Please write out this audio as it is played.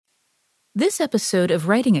This episode of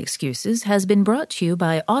Writing Excuses has been brought to you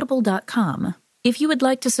by Audible.com. If you would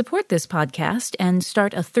like to support this podcast and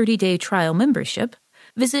start a 30-day trial membership,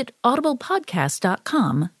 visit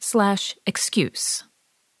audiblepodcast.com/excuse.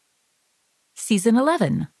 Season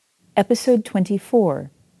 11, Episode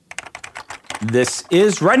 24. This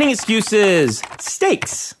is Writing Excuses.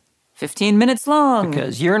 Steaks. 15 minutes long.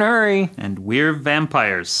 Because you're in a hurry. And we're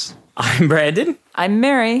vampires. I'm Brandon. I'm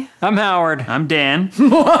Mary. I'm Howard. I'm Dan.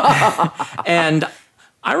 And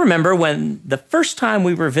I remember when the first time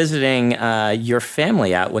we were visiting your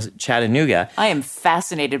family out was at Chattanooga. I am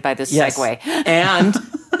fascinated by this Yes. segue. And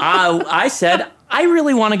I said, I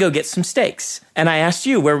really want to go get some steaks. And I asked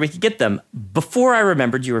you where we could get them before I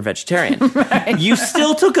remembered you were vegetarian. Right. You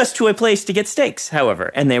still took us to a place to get steaks, however,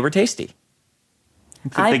 and they were tasty.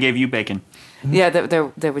 Except they gave you bacon. Yeah,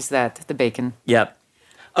 there was that, the bacon. Yep.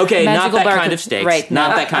 Okay, Magical not that bar kind could- of steaks. right,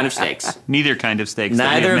 Not no. that kind of steaks. Neither kind of steaks.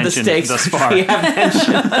 Neither of the steaks thus far. we have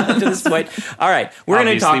mentioned up to this point. All right, we're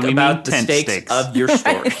going to Obviously, talk we about mean the tent steaks, steaks. of your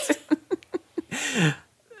story.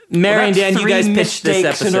 Mary and Dan, you guys pitched this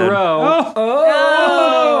episode. in a row.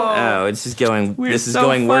 Oh, this is going We're worse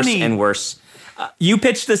funny. and worse. You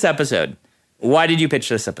pitched this episode. Why did you pitch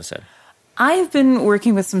this episode? I've been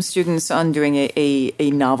working with some students on doing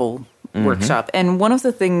a novel workshop, and one of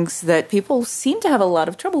the things that people seem to have a lot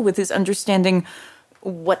of trouble with is understanding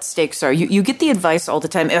what stakes are. You get the advice all the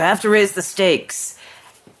time, you have to raise the stakes.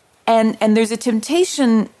 And there's a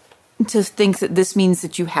temptation to think that this means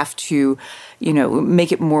that you have to,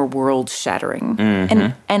 make it more world-shattering.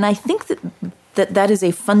 And I think that is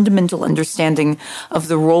a fundamental understanding of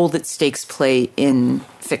the role that stakes play in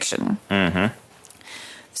fiction.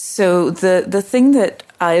 So the thing that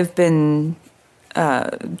I've been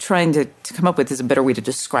trying to come up with is a better way to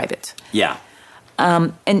describe it. Yeah.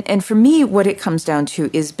 And for me, what it comes down to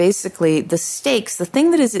is basically the stakes. The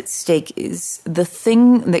thing that is at stake is the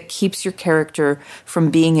thing that keeps your character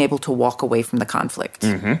from being able to walk away from the conflict.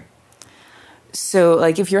 So,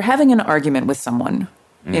 like, if you're having an argument with someone,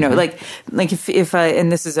 like if I,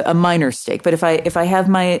 and this is a minor stake, but if I have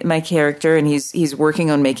my character and he's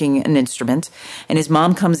working on making an instrument, and his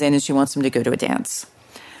mom comes in and she wants him to go to a dance.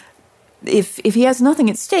 If he has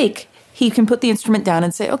nothing at stake, he can put the instrument down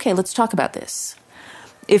and say, okay, let's talk about this.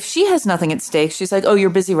 If she has nothing at stake, she's like, oh,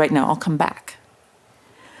 you're busy right now, I'll come back.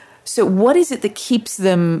 So what is it that keeps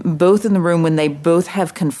them both in the room when they both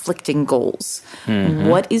have conflicting goals?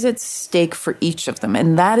 What is at stake for each of them?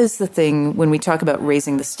 And that is the thing when we talk about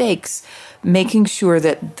raising the stakes, making sure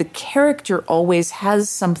that the character always has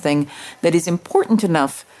something that is important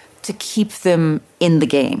enough to keep them in the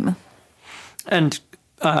game. And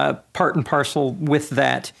part and parcel with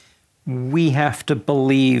that, we have to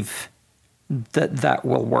believe that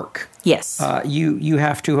will work. Yes. You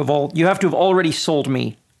have to have already sold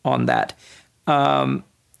me on that.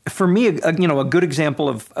 For me, a good example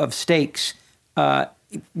of stakes,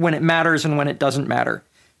 when it matters and when it doesn't matter.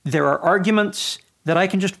 There are arguments that I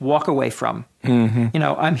can just walk away from.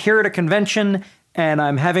 I'm here at a convention and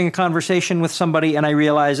I'm having a conversation with somebody and I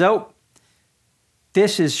realize,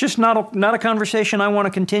 this is just not a conversation I want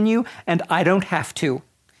to continue, and I don't have to,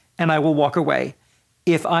 and I will walk away.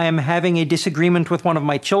 If I am having a disagreement with one of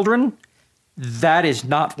my children, that is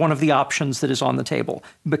not one of the options that is on the table,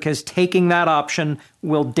 because taking that option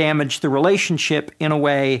will damage the relationship in a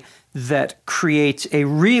way that creates a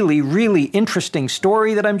really, really interesting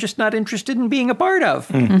story that I'm just not interested in being a part of.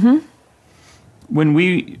 When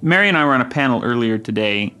Mary and I were on a panel earlier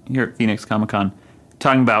today here at Phoenix Comic-Con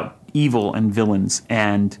talking about evil and villains,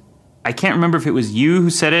 and I can't remember if it was you who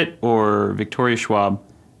said it or Victoria Schwab,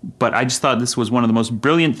 but I just thought this was one of the most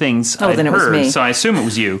brilliant things I'd then it was heard, me. so I assume it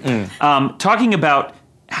was you. Talking about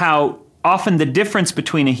how often the difference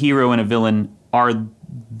between a hero and a villain are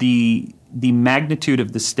the magnitude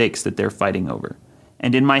of the stakes that they're fighting over.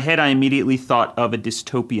 And in my head, I immediately thought of a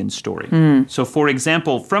dystopian story. So, for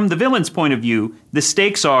example, from the villain's point of view, the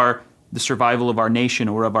stakes are the survival of our nation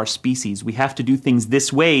or of our species. We have to do things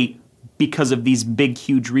this way because of these big,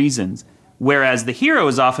 huge reasons. Whereas the hero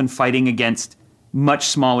is often fighting against much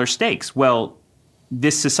smaller stakes. Well,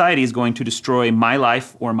 this society is going to destroy my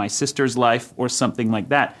life or my sister's life or something like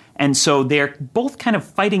that. And so they're both kind of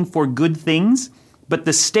fighting for good things, but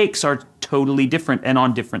the stakes are totally different and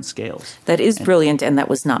on different scales. That is brilliant, and that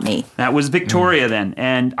was not me. That was Victoria then,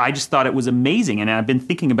 and I just thought it was amazing, and I've been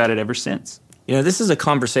thinking about it ever since. This is a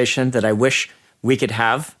conversation that I wish we could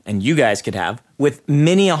have, and you guys could have, with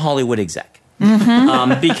many a Hollywood exec.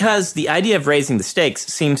 Because the idea of raising the stakes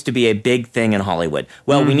seems to be a big thing in Hollywood.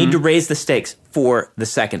 Well, we need to raise the stakes for the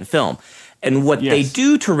second film. And what they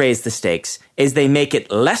do to raise the stakes is they make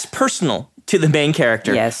it less personal to the main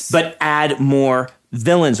character, Yes. but add more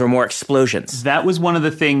villains or more explosions. That was one of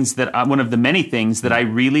the things one of the many things that I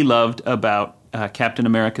really loved about Captain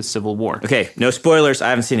America: Civil War. Okay, no spoilers. I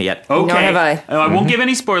haven't seen it yet. Okay. Nor have I. I won't give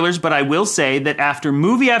any spoilers, but I will say that after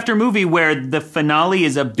movie where the finale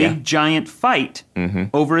is a big giant fight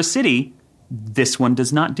over a city, this one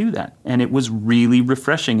does not do that. And it was really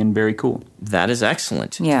refreshing and very cool. That is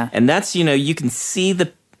excellent. Yeah. And that's, you can see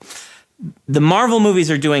the Marvel movies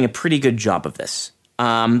are doing a pretty good job of this.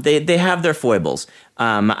 They have their foibles.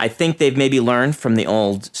 I think they've maybe learned from the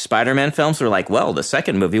old Spider-Man films. They're like, well, the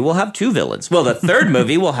second movie will have 2 villains. Well, the third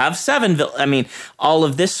movie will have 7 villains. I mean, all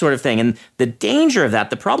of this sort of thing. And the danger of that,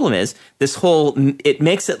 the problem is it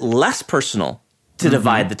makes it less personal to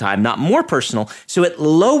divide the time, not more personal. So it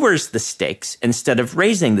lowers the stakes instead of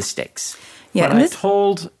raising the stakes. Yeah, When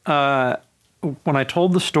I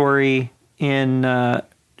told the story in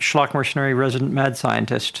Schlock Mercenary Resident Mad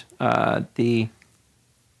Scientist, the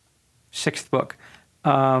 6th book,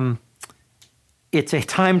 it's a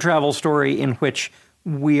time travel story in which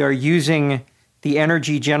we are using the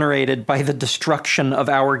energy generated by the destruction of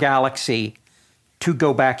our galaxy to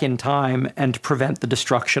go back in time and prevent the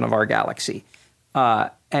destruction of our galaxy.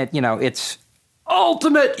 And, it's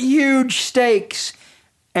ultimate huge stakes,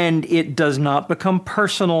 and it does not become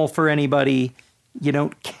personal for anybody. You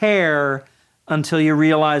don't care until you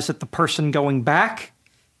realize that the person going back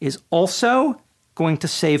is also going to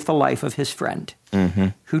save the life of his friend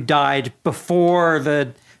who died before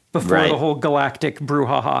the whole galactic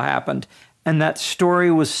brouhaha happened. And that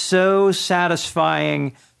story was so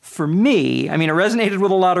satisfying for me. I mean, it resonated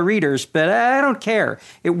with a lot of readers, but I don't care.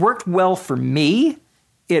 It worked well for me.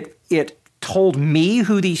 It told me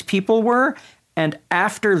who these people were. And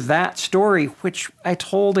after that story, which I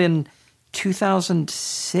told in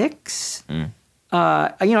 2006,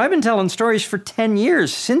 I've been telling stories for 10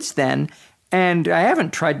 years since then, and I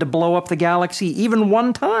haven't tried to blow up the galaxy even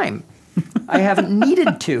one time. I haven't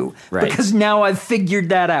needed to, because now I've figured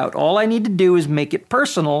that out. All I need to do is make it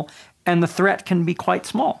personal, and the threat can be quite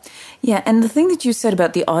small. Yeah, and the thing that you said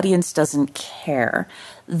about the audience doesn't care,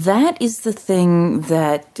 that is the thing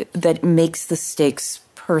that makes the stakes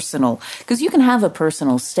personal. Because you can have a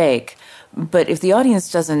personal stake, but if the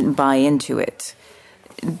audience doesn't buy into it,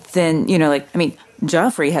 then,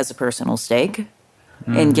 Joffrey has a personal stake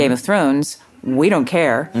in Game of Thrones. We don't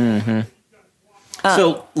care.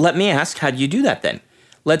 So let me ask, how do you do that then?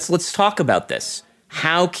 Let's talk about this.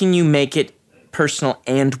 How can you make it personal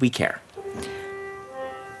and we care?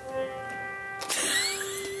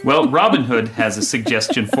 Well, Robin Hood has a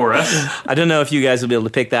suggestion for us. I don't know if you guys will be able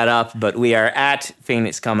to pick that up, but we are at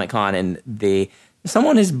Phoenix Comic Con, and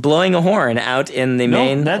someone is blowing a horn out in the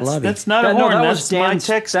main lobby. That's not a horn. That That's was Dan's,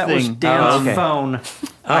 my text that thing. was Dan's okay. phone.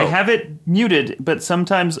 I have it muted, but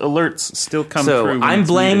sometimes alerts still come through. So when I'm it's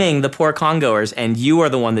blaming muted. the poor Congoers, and you are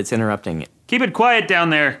the one that's interrupting it. Keep it quiet down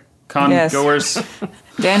there, Yes. Congoers.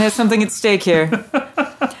 Dan has something at stake here.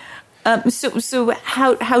 So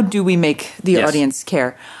how do we make the Yes. audience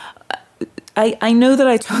care? I know that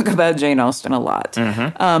I talk about Jane Austen a lot,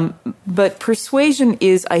 but Persuasion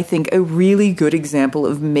is, I think, a really good example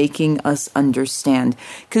of making us understand,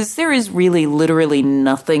 because there is really literally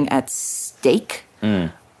nothing at stake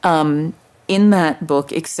in that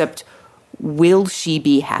book except, will she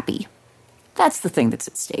be happy? That's the thing that's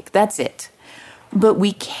at stake. That's it. But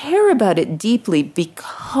we care about it deeply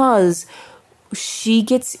because she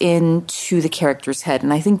gets into the character's head.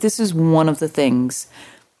 And I think this is one of the things,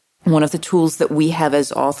 one of the tools that we have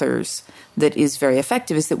as authors that is very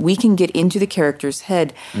effective, is that we can get into the character's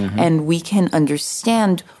head and we can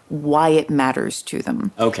understand why it matters to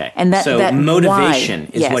them. Okay. And that motivation why,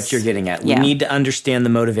 is yes. what you're getting at. We Yeah. need to understand the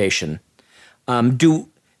motivation. Go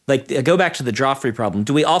back to the Joffrey problem.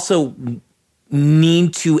 Do we also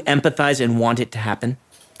need to empathize and want it to happen?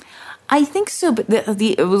 I think so, but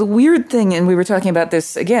the weird thing, and we were talking about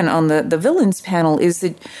this again on the villains panel, is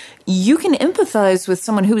that you can empathize with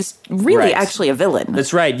someone who is really actually a villain.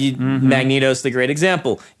 That's right. Magneto's the great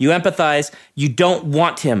example. You empathize. You don't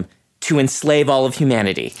want him to enslave all of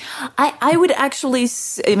humanity. I would actually,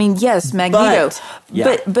 yes, Magneto.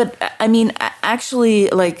 But I mean, actually,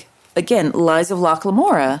 like, again, Lies of Locke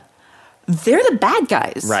Lamora, they're the bad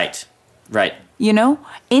guys. Right. You know?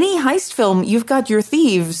 Any heist film, you've got your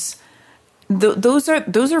thieves. Those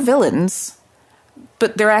are villains,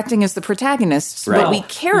 but they're acting as the protagonists. Right. But we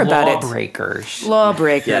care about it.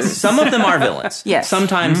 Lawbreakers. Yes. Some of them are villains. Yes.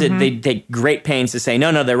 Sometimes they take great pains to say,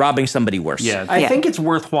 no, they're robbing somebody worse. Yeah. I think it's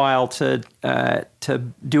worthwhile to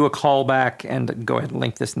do a callback and go ahead and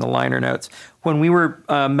link this in the liner notes. When we were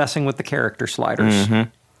messing with the character sliders,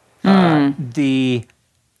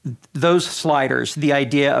 those sliders, the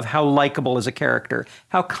idea of how likable is a character,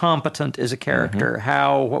 how competent is a character,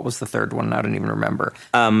 what was the third one? I don't even remember.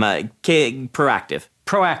 Proactive.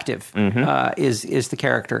 Proactive is the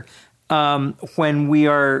character. When we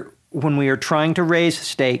are trying to raise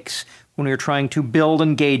stakes, when we are trying to build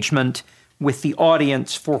engagement with the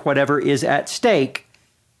audience for whatever is at stake,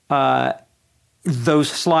 those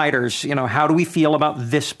sliders, how do we feel about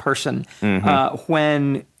this person?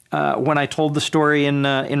 When I told the story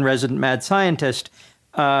in Resident Mad Scientist,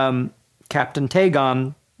 Captain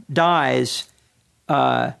Tagon dies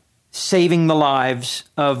saving the lives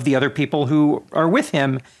of the other people who are with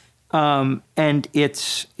him, and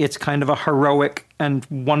it's kind of a heroic and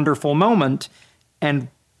wonderful moment. And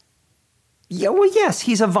yes,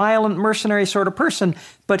 he's a violent mercenary sort of person,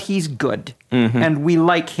 but he's good, and we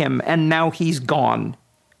like him, and now he's gone.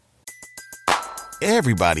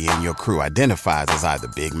 Everybody in your crew identifies as either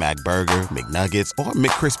Big Mac Burger, McNuggets, or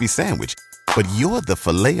McCrispy Sandwich. But you're the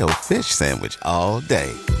Filet-O-Fish Sandwich all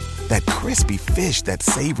day. That crispy fish, that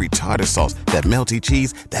savory tartar sauce, that melty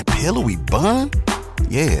cheese, that pillowy bun.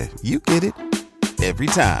 Yeah, you get it. Every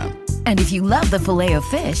time. And if you love the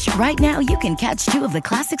Filet-O-Fish, right now you can catch two of the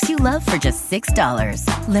classics you love for just $6.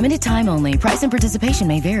 Limited time only. Price and participation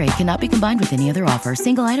may vary. Cannot be combined with any other offer.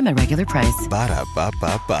 Single item at regular price.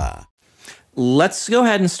 Ba-da-ba-ba-ba. Let's go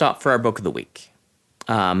ahead and stop for our book of the week.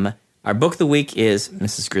 Our book of the week is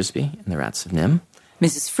Mrs. Grisby and the Rats of Nim.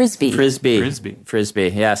 Mrs. Frisbee. Frisbee,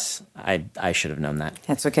 yes. I should have known that.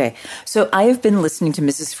 That's okay. So I have been listening to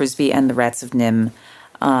Mrs. Frisbee and the Rats of Nim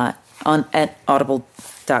at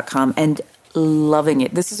audible.com and loving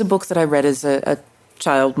it. This is a book that I read as a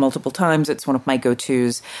child multiple times. It's one of my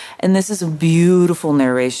go-tos. And this is a beautiful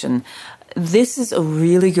narration. This is a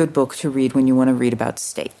really good book to read when you want to read about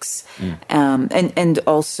stakes. And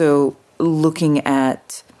also looking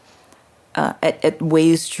at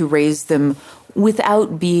ways to raise them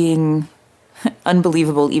without being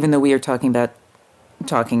unbelievable, even though we are talking about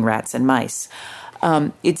talking rats and mice.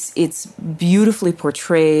 It's beautifully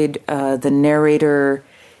portrayed. The narrator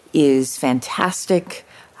is fantastic.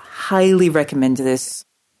 Highly recommend this.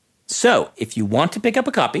 So, if you want to pick up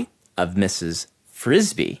a copy of Mrs.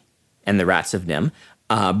 Frisbee and the Rats of Nim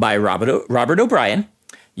by Robert O'Brien,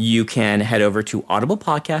 you can head over to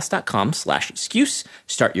audiblepodcast.com/excuse,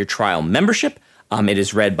 start your trial membership. It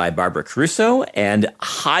is read by Barbara Caruso, and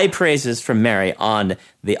high praises from Mary on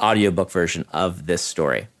the audiobook version of this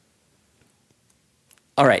story.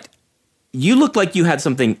 All right. You look like you had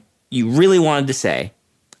something you really wanted to say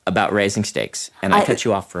about raising stakes, and I cut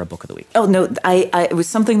you off for a book of the week. Oh, no, it was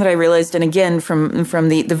something that I realized, and again, from the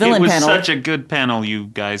villain panel. It was such a good panel, you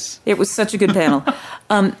guys. It was such a good panel.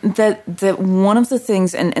 That one of the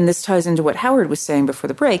things, and this ties into what Howard was saying before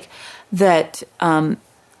the break, that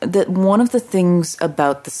one of the things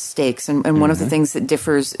about the stakes, and one of the things that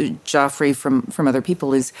differs Joffrey from other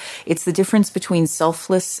people is it's the difference between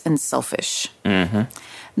selfless and selfish.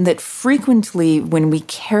 That frequently when we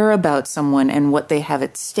care about someone and what they have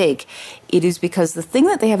at stake, it is because the thing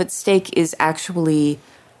that they have at stake is actually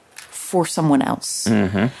for someone else.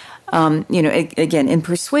 Again, in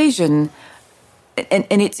Persuasion, and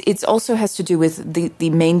it's also has to do with the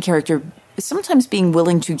main character sometimes being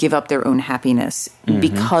willing to give up their own happiness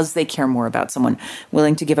because they care more about someone,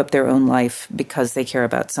 willing to give up their own life because they care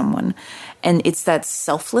about someone. And it's that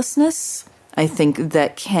selflessness, I think,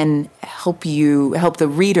 that can help the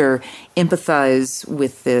reader empathize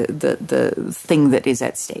with the thing that is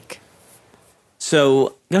at stake.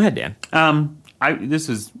 So, go ahead, Dan. This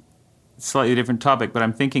is a slightly different topic, but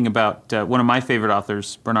I'm thinking about one of my favorite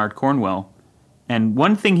authors, Bernard Cornwell. And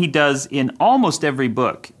one thing he does in almost every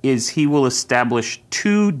book is he will establish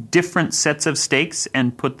two different sets of stakes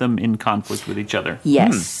and put them in conflict with each other.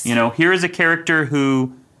 Yes. Here is a character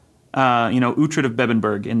who, Uhtred of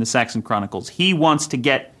Bebbanburg in the Saxon Chronicles, he wants to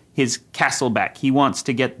get his castle back. He wants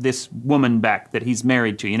to get this woman back that he's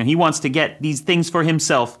married to. He wants to get these things for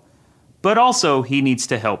himself, but also he needs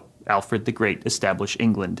to help Alfred the Great establish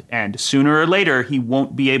England. And sooner or later, he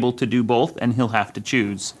won't be able to do both, and he'll have to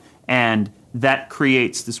choose. And that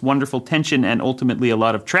creates this wonderful tension and ultimately a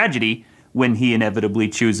lot of tragedy when he inevitably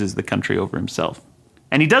chooses the country over himself.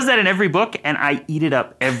 And he does that in every book, and I eat it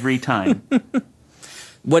up every time.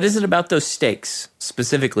 What is it about those stakes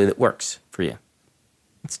specifically that works for you?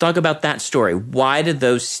 Let's talk about that story. Why do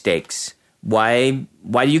those stakes, why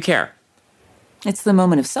do you care? It's the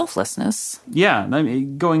moment of selflessness. Yeah,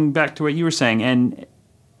 going back to what you were saying, and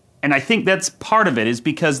I think that's part of it, is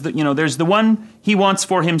because there's the one he wants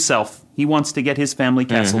for himself. He wants to get his family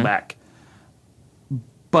castle back.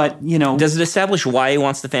 But, Does it establish why he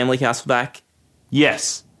wants the family castle back?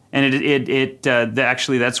 Yes. And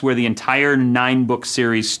actually, that's where the entire 9-book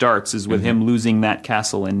series starts, is with him losing that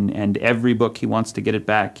castle. And every book he wants to get it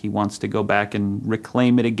back. He wants to go back and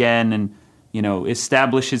reclaim it again and,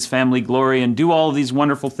 establish his family glory and do all of these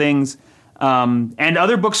wonderful things. And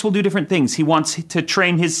other books will do different things. He wants to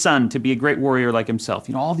train his son to be a great warrior like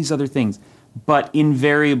himself. All these other things. But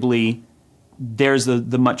invariably, there's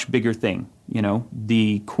the much bigger thing.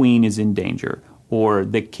 The queen is in danger, or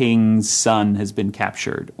the king's son has been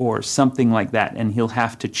captured, or something like that, and he'll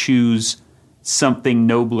have to choose something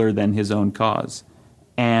nobler than his own cause.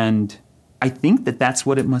 And I think that's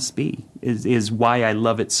what it must be, is why I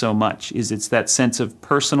love it so much, is it's that sense of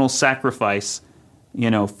personal sacrifice,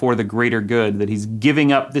 for the greater good, that he's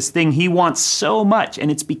giving up this thing he wants so much,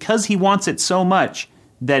 and it's because he wants it so much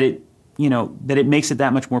that it makes it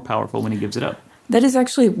that much more powerful when he gives it up. That is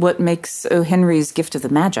actually what makes O. Henry's Gift of the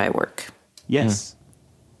Magi work. Yes.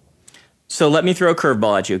 So let me throw a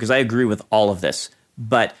curveball at you, because I agree with all of this.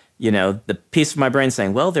 But, the piece of my brain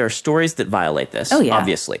saying, well, there are stories that violate this,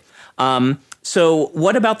 obviously. So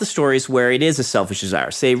what about the stories where it is a selfish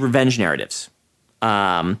desire? Say revenge narratives.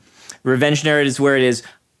 Revenge narratives where it is,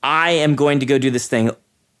 I am going to go do this thing.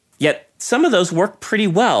 Yet some of those work pretty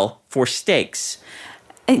well for stakes.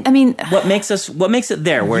 I mean, what makes it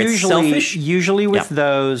there where it's selfish? Usually with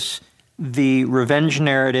those, the revenge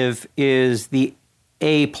narrative is the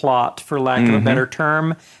A plot, for lack of a better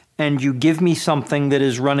term, and you give me something that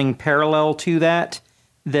is running parallel to that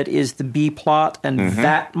is the B plot, and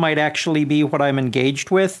that might actually be what I'm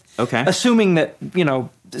engaged with. Okay. Assuming that,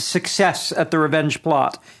 success at the revenge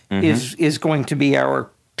plot is going to be our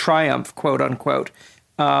triumph, quote unquote.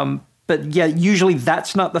 But yeah, usually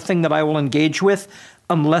that's not the thing that I will engage with,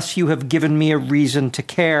 unless you have given me a reason to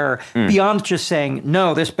care beyond just saying,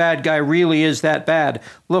 no, this bad guy really is that bad.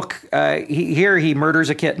 Look, he murders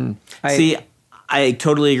a kitten. See, I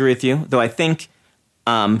totally agree with you, though I think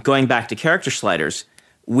going back to character sliders,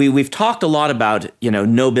 we've talked a lot about,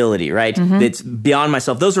 nobility, right? It's beyond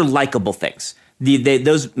myself. Those are likable things.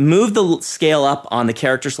 Those move the scale up on the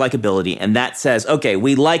character's likability, and that says, okay,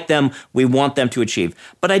 we like them, we want them to achieve.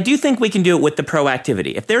 But I do think we can do it with the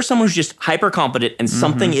proactivity. If there's someone who's just hyper competent and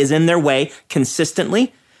something is in their way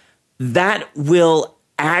consistently, that will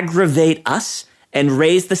aggravate us and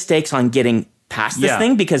raise the stakes on getting past this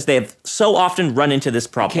thing, because they have so often run into this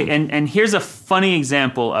problem. Okay, and here's a funny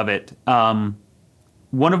example of it.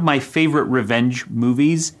 One of my favorite revenge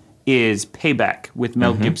movies is Payback with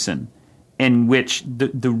Mel Gibson, in which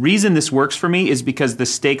the reason this works for me is because the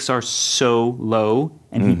stakes are so low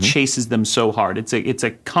and he chases them so hard. It's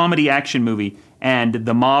a comedy action movie, and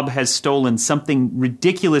the mob has stolen something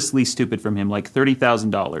ridiculously stupid from him, like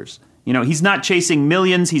 $30,000. He's not chasing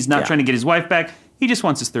millions. He's not trying to get his wife back. He just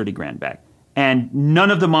wants his $30,000 back. And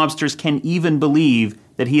none of the mobsters can even believe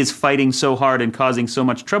that he is fighting so hard and causing so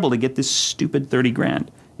much trouble to get this stupid $30,000.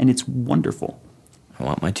 And it's wonderful. I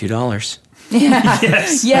want my $2. Yeah.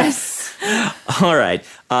 Yes. Yes. All right.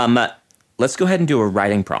 Let's go ahead and do a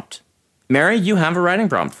writing prompt. Mary, you have a writing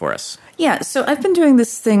prompt for us. Yeah, so I've been doing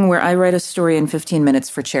this thing where I write a story in 15 minutes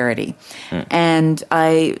for charity. And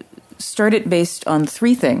I start it based on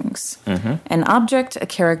 3 things. An object, a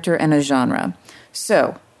character, and a genre.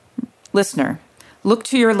 So, listener, look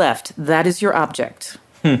to your left. That is your object.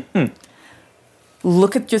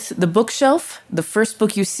 Look at the bookshelf. The first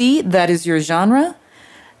book you see, that is your genre.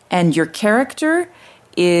 And your character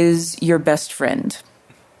is your best friend.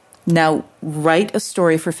 Now, write a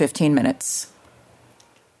story for 15 minutes.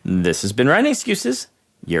 This has been Writing Excuses.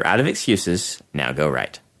 You're out of excuses. Now go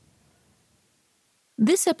write.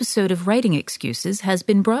 This episode of Writing Excuses has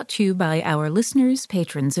been brought to you by our listeners,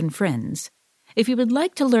 patrons, and friends. If you would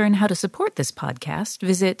like to learn how to support this podcast,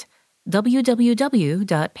 visit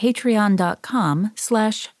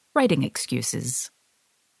www.patreon.com/writingexcuses.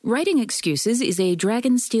 Writing Excuses is a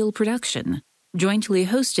Dragonsteel production, jointly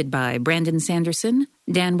hosted by Brandon Sanderson,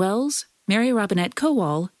 Dan Wells, Mary Robinette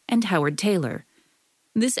Kowal, and Howard Taylor.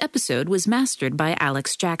 This episode was mastered by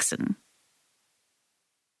Alex Jackson.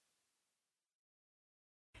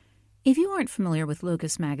 If you aren't familiar with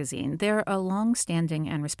Locus Magazine, they're a long-standing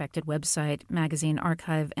and respected website, magazine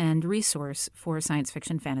archive, and resource for science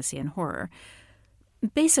fiction, fantasy, and horror.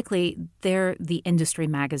 Basically, they're the industry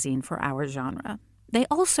magazine for our genre. They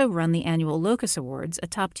also run the annual Locus Awards, a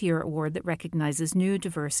top-tier award that recognizes new,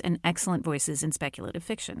 diverse, and excellent voices in speculative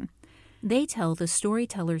fiction. They tell the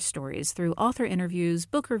storyteller's stories through author interviews,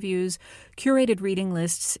 book reviews, curated reading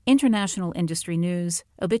lists, international industry news,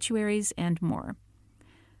 obituaries, and more.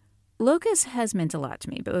 Locus has meant a lot to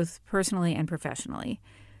me, both personally and professionally.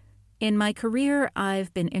 In my career,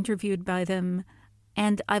 I've been interviewed by them.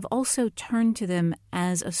 And I've also turned to them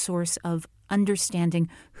as a source of understanding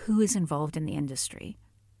who is involved in the industry.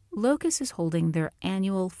 Locus is holding their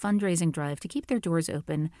annual fundraising drive to keep their doors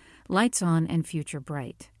open, lights on, and future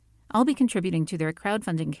bright. I'll be contributing to their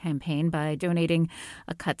crowdfunding campaign by donating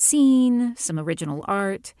a cut scene, some original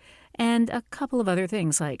art, and a couple of other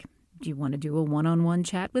things like, do you want to do a one-on-one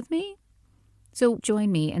chat with me? So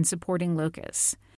join me in supporting Locus.